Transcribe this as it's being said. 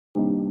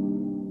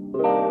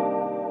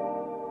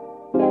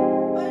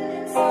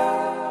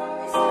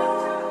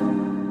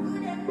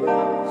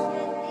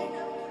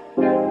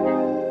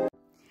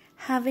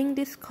Having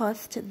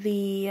discussed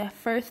the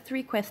first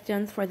three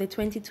questions for the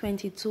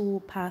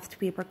 2022 past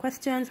paper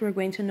questions, we're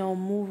going to now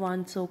move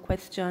on to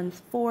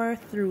questions 4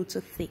 through to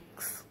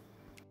 6.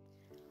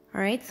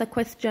 Alright, so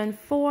question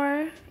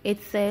 4,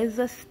 it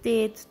says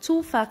state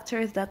 2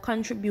 factors that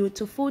contribute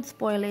to food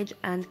spoilage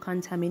and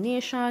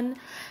contamination.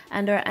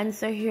 And our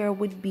answer here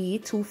would be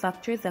 2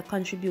 factors that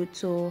contribute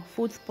to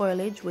food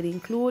spoilage would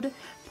include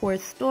poor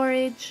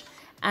storage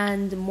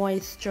and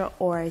moisture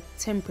or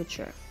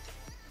temperature.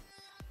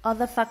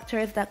 Other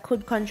factors that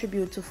could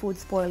contribute to food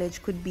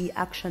spoilage could be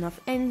action of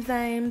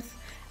enzymes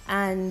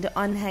and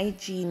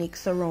unhygienic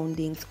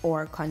surroundings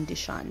or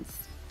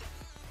conditions.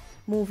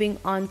 Moving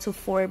on to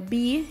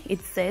 4b, it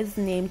says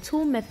name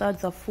 2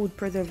 methods of food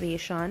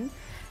preservation.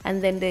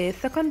 And then the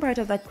second part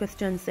of that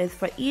question says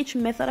for each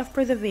method of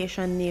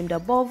preservation named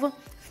above,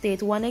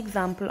 state 1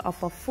 example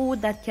of a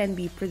food that can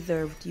be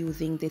preserved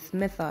using this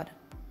method.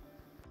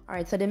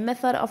 Alright, so the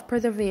method of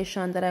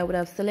preservation that I would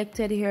have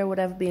selected here would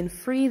have been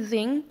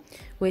freezing,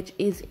 which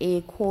is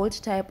a cold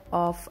type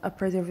of a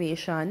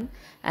preservation.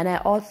 And I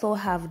also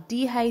have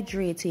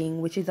dehydrating,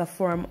 which is a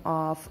form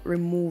of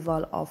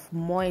removal of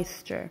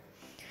moisture.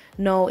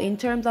 Now, in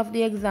terms of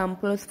the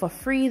examples for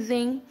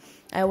freezing,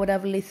 I would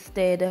have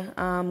listed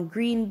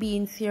green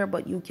beans here,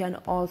 but you can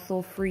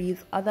also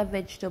freeze other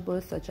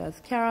vegetables such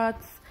as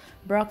carrots,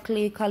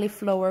 broccoli,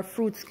 cauliflower.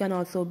 Fruits can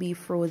also be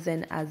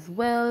frozen as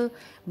well.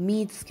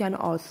 Meats can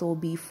also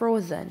be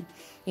frozen.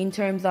 In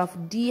terms of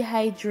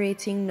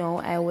dehydrating now,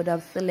 I would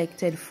have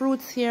selected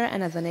fruits here,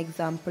 and as an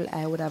example,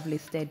 I would have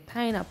listed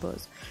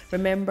pineapples.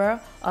 Remember,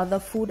 other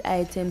food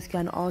items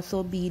can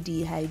also be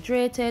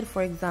dehydrated.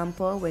 For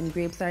example, when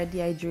grapes are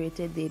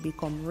dehydrated, they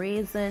become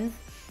raisins.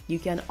 You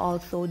can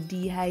also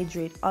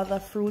dehydrate other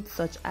fruits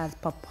such as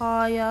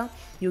papaya.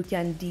 You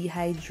can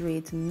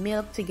dehydrate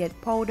milk to get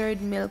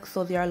powdered milk,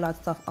 so there are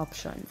lots of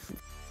options.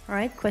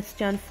 Alright,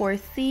 question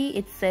 4c,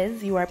 it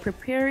says you are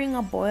preparing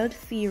a boiled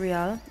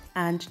cereal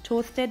and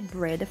toasted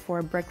bread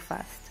for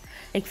breakfast.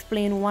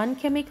 Explain 1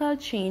 chemical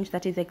change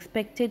that is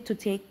expected to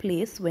take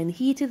place when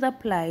heat is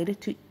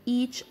applied to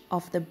each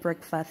of the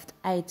breakfast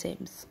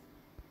items.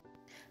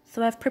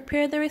 So I've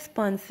prepared the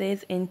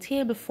responses in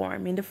table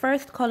form. In the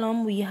first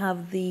column, we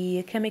have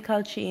the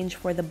chemical change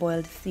for the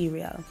boiled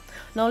cereal.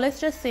 Now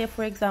let's just say,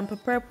 for example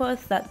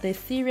purpose, that the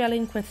cereal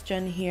in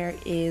question here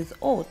is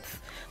oats.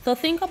 So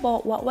think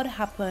about what would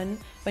happen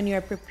when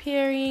you're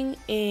preparing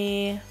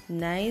a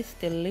nice,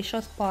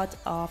 delicious pot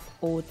of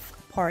oats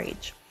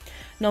porridge.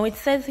 Now it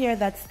says here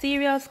that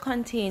cereals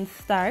contain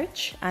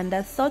starch, and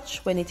as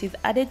such, when it is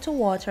added to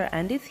water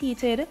and is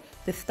heated,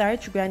 the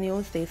starch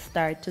granules, they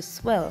start to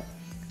swell.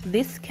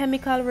 This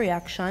chemical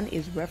reaction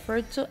is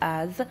referred to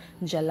as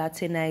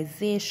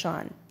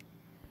gelatinization.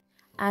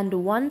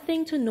 And one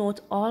thing to note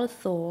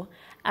also,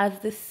 as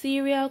the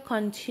cereal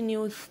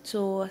continues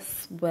to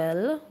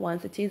swell,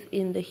 once it is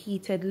in the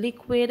heated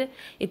liquid,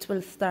 it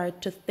will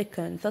start to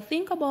thicken. So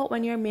think about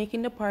when you're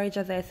making the porridge,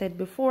 as I said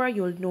before,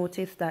 you'll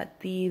notice that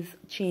these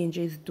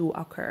changes do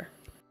occur.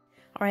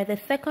 Alright, the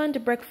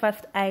second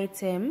breakfast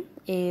item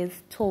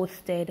is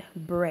toasted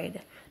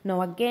bread.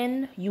 Now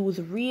again, use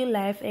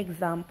real-life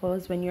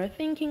examples when you're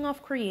thinking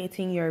of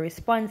creating your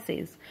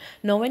responses.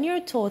 Now when you're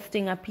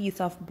toasting a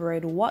piece of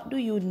bread, what do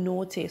you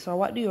notice or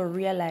what do you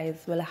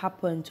realize will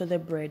happen to the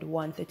bread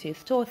once it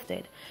is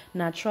toasted?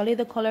 Naturally,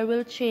 the color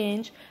will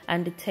change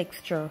and the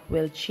texture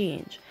will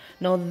change.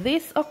 Now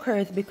this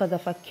occurs because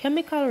of a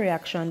chemical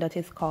reaction that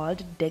is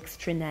called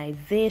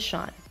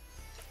dextrinization.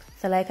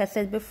 So like I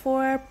said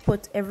before,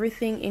 put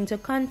everything into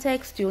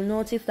context. You'll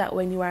notice that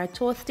when you are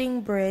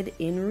toasting bread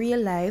in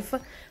real life,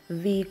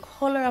 the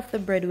color of the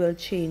bread will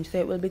change. So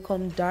it will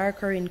become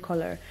darker in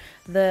color.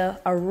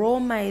 The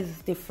aroma is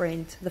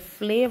different, the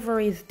flavor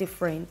is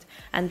different,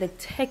 and the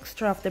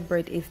texture of the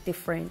bread is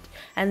different.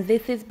 And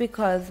this is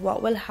because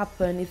what will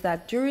happen is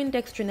that during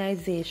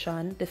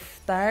dextrinization, the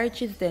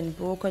starch is then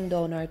broken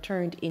down or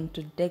turned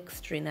into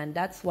dextrin, and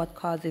that's what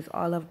causes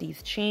all of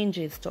these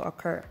changes to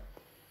occur.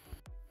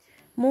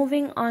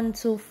 Moving on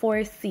to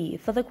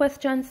 4c. So the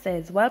question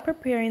says, while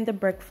preparing the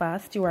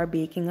breakfast, you are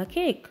baking a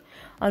cake.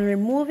 On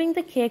removing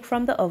the cake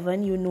from the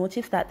oven, you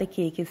notice that the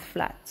cake is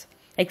flat.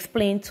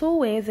 Explain 2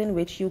 ways in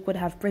which you could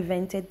have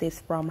prevented this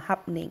from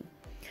happening.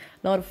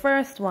 Now the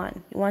first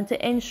one, you want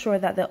to ensure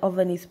that the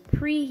oven is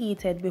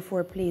preheated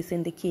before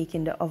placing the cake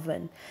in the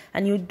oven.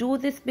 And you do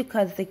this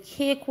because the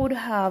cake would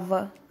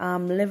have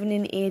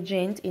leavening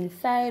agent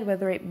inside,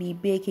 whether it be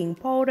baking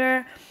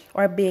powder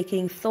or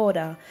baking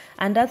soda.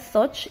 And as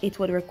such, it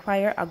would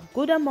require a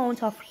good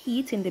amount of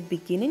heat in the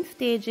beginning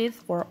stages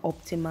for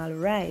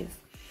optimal rise.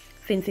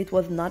 Since it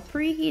was not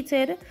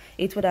preheated,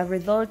 it would have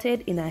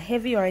resulted in a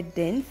heavy or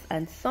dense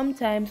and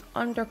sometimes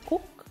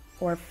undercooked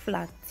or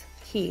flat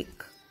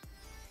cake.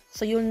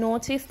 So you'll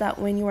notice that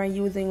when you are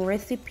using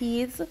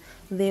recipes,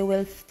 they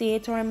will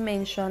state or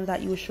mention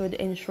that you should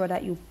ensure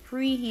that you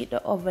preheat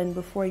the oven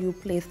before you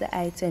place the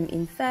item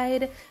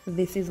inside.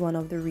 This is one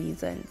of the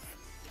reasons.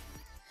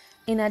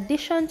 In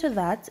addition to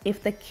that,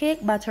 if the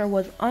cake batter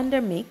was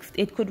undermixed,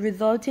 it could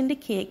result in the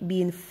cake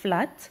being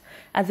flat,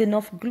 as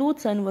enough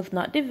gluten was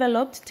not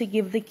developed to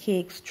give the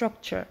cake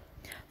structure.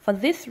 For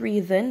this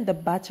reason, the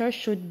batter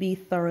should be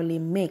thoroughly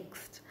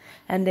mixed.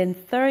 And then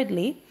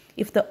thirdly,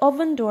 if the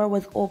oven door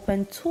was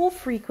opened too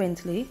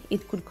frequently,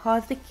 it could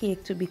cause the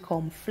cake to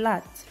become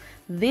flat.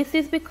 This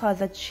is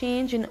because a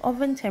change in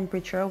oven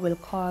temperature will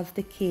cause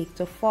the cake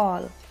to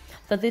fall.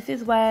 So this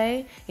is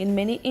why in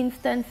many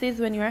instances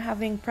when you're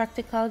having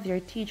practicals,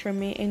 your teacher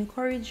may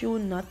encourage you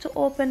not to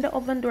open the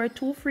oven door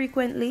too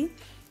frequently,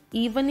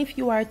 even if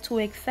you are too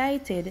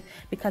excited,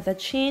 because a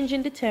change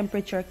in the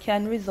temperature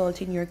can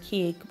result in your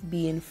cake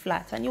being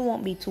flat and you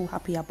won't be too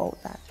happy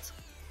about that.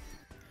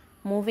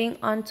 Moving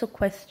on to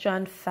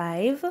question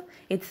 5,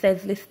 it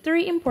says list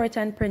 3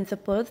 important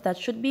principles that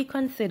should be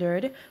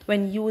considered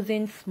when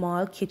using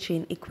small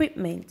kitchen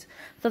equipment.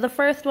 So the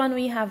first one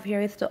we have here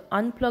is to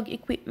unplug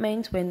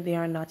equipment when they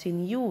are not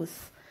in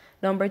use.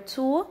 Number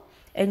 2,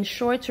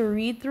 ensure to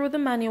read through the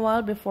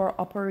manual before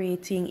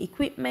operating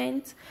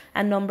equipment.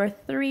 And number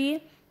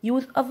 3,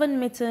 use oven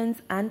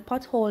mittens and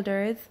pot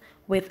holders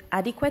with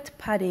adequate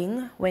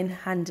padding when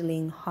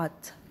handling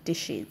hot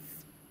dishes.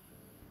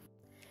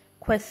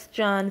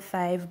 Question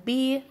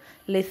 5b,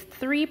 list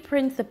 3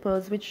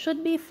 principles which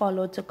should be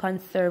followed to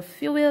conserve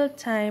fuel,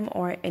 time,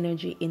 or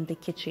energy in the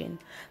kitchen.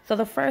 So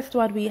the first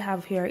one we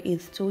have here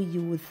is to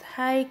use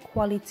high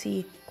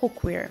quality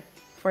cookware.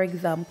 For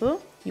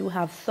example, you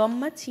have some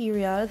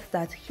materials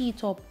that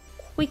heat up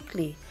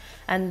quickly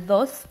and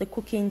thus the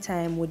cooking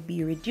time would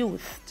be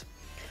reduced.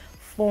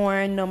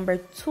 For number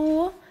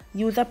 2,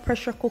 use a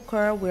pressure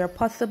cooker where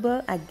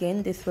possible.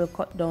 Again, this will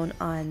cut down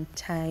on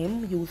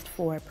time used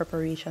for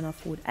preparation of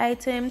food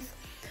items.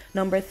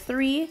 Number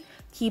 3,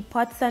 keep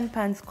pots and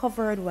pans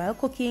covered while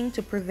cooking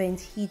to prevent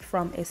heat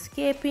from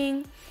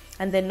escaping.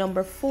 And then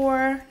number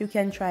 4, you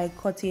can try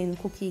cutting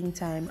cooking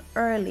time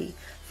early.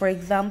 For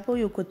example,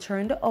 you could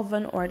turn the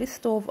oven or the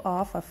stove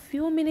off a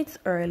few minutes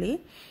early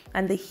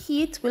and the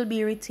heat will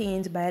be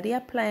retained by the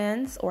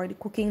appliance or the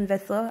cooking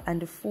vessel and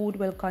the food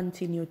will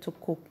continue to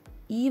cook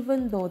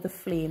even though the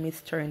flame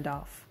is turned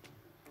off.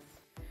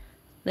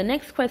 The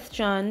next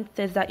question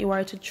says that you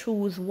are to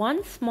choose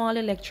one small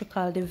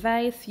electrical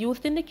device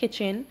used in the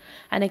kitchen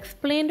and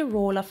explain the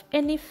role of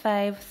any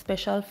 5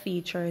 special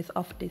features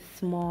of this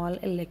small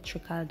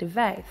electrical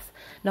device.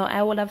 Now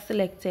I would have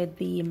selected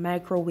the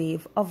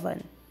microwave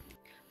oven.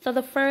 So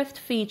the first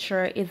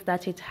feature is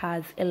that it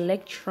has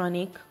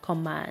electronic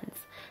commands.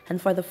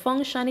 And for the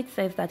function, it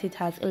says that it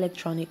has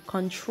electronic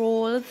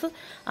controls.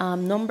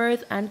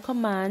 Numbers and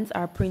commands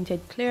are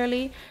printed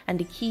clearly and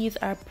the keys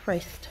are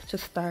pressed to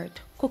start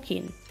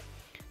cooking.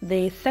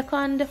 The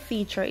second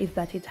feature is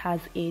that it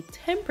has a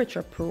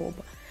temperature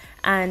probe.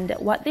 And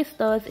what this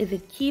does is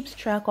it keeps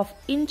track of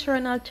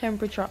internal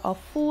temperature of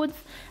foods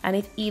and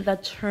it either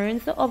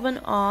turns the oven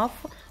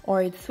off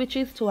or it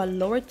switches to a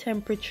lower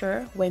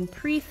temperature when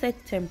preset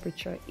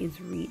temperature is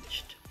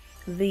reached.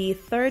 The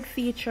third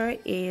feature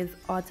is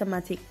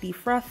automatic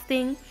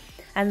defrosting,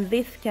 and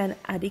this can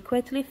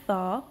adequately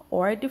thaw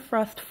or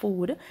defrost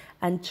food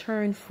and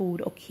turn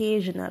food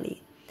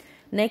occasionally.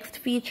 Next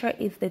feature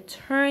is the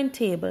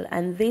turntable,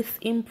 and this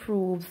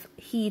improves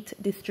heat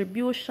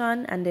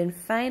distribution. And then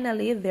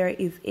finally there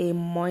is a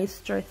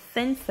moisture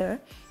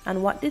sensor,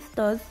 and what this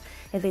does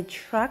is it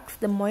tracks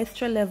the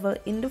moisture level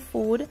in the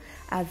food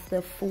as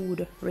the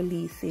food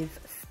releases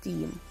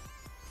steam.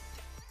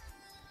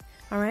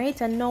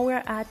 Alright, and now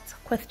we're at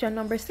question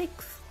number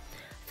 6.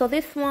 So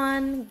this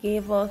one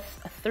gave us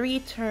 3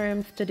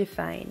 terms to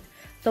define.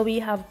 So we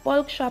have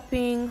bulk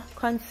shopping,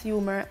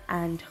 consumer,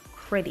 and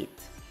credit.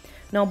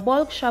 Now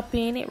bulk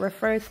shopping, it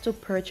refers to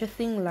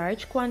purchasing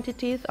large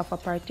quantities of a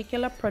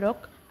particular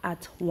product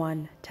at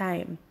one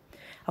time.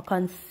 A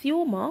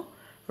consumer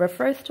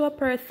refers to a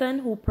person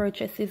who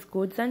purchases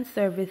goods and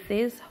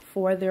services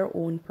for their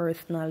own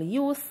personal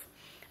use.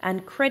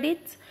 And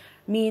credit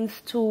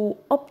means to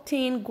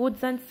obtain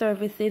goods and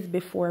services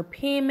before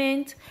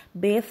payment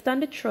based on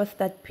the trust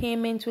that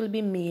payment will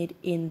be made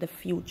in the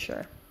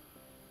future.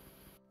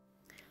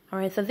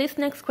 Alright, so this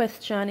next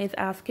question is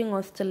asking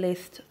us to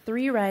list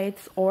 3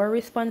 rights or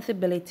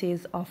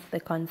responsibilities of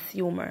the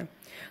consumer.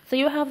 So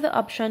you have the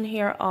option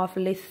here of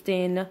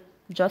listing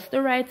just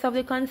the rights of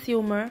the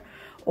consumer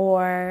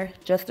or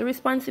just the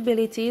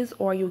responsibilities,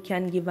 or you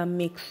can give a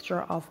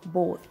mixture of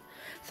both.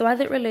 So as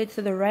it relates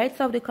to the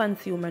rights of the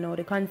consumer, now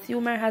the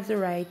consumer has the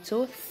right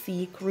to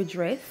seek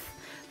redress,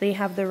 they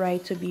have the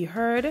right to be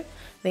heard,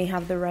 they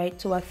have the right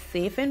to a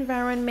safe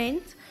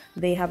environment,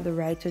 they have the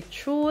right to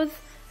choose,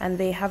 and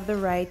they have the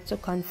right to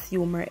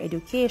consumer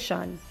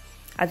education.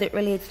 As it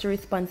relates to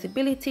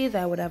responsibilities,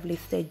 I would have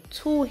listed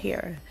 2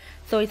 here.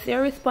 So it's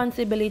their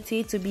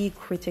responsibility to be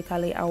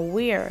critically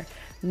aware,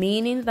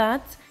 meaning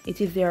that it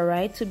is their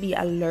right to be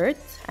alert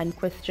and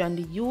question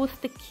the use,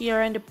 the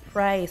care, and the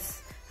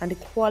price and the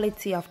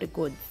quality of the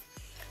goods.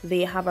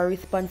 They have a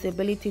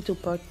responsibility to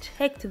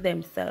protect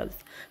themselves.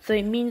 So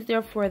it means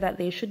therefore that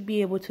they should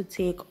be able to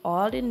take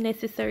all the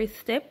necessary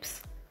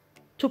steps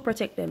to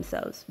protect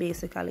themselves,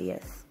 basically,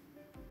 yes.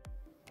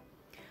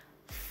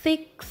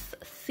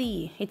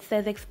 6C, it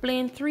says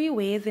explain 3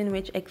 ways in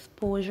which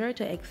exposure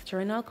to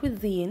external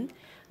cuisine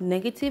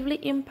negatively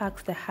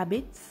impacts the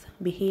habits,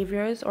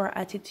 behaviors, or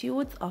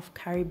attitudes of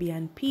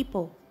Caribbean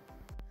people.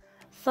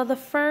 So the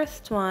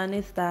first one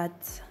is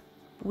that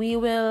we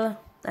will,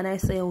 and I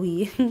say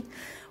we,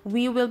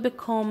 we will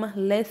become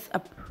less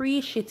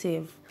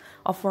appreciative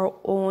of our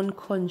own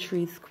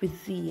country's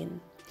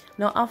cuisine.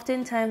 Now,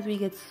 oftentimes we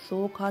get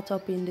so caught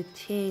up in the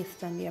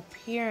taste and the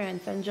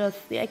appearance and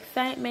just the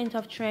excitement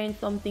of trying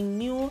something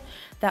new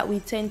that we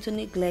tend to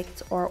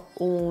neglect our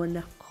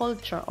own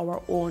culture,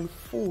 our own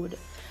food.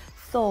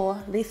 So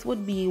this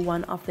would be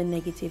one of the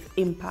negative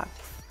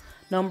impacts.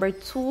 Number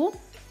 2,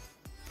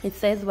 it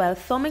says, while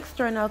some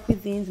external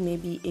cuisines may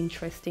be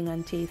interesting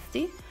and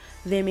tasty,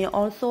 they may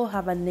also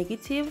have a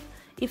negative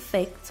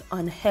effect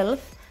on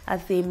health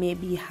as they may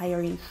be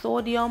higher in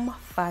sodium,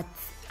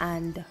 fats,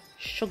 and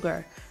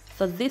sugar.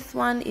 So this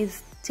one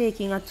is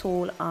taking a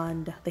toll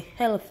on the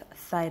health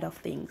side of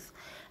things.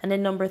 And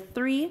then number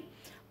 3,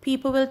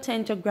 people will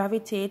tend to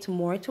gravitate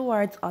more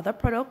towards other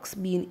products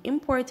being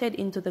imported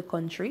into the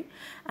country,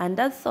 and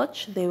as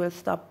such, they will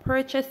stop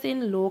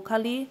purchasing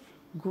locally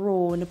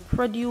grown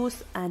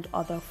produce and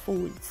other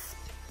foods.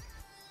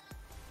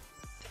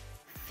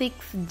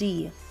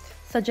 6D.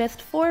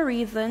 Suggest 4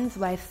 reasons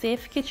why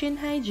safe kitchen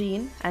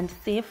hygiene and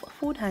safe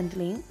food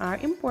handling are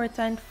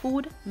important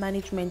food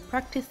management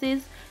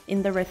practices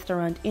in the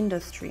restaurant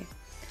industry.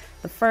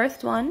 The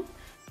first one,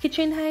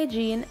 kitchen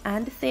hygiene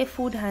and safe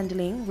food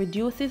handling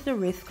reduces the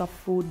risk of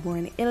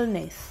foodborne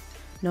illness.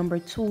 Number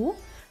 2,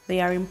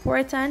 they are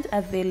important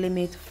as they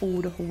limit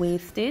food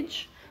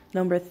wastage.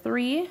 Number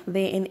 3,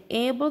 they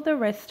enable the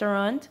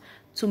restaurant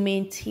to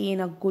maintain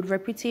a good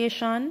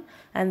reputation.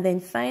 And then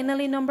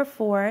finally, number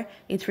 4,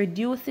 it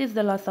reduces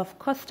the loss of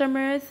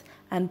customers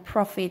and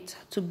profit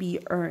to be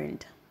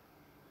earned.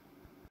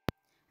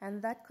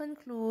 And that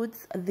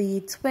concludes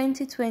the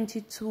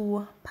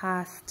 2022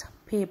 past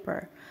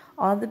paper.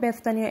 All the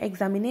best on your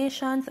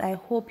examinations. I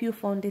hope you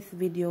found this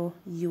video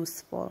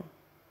useful.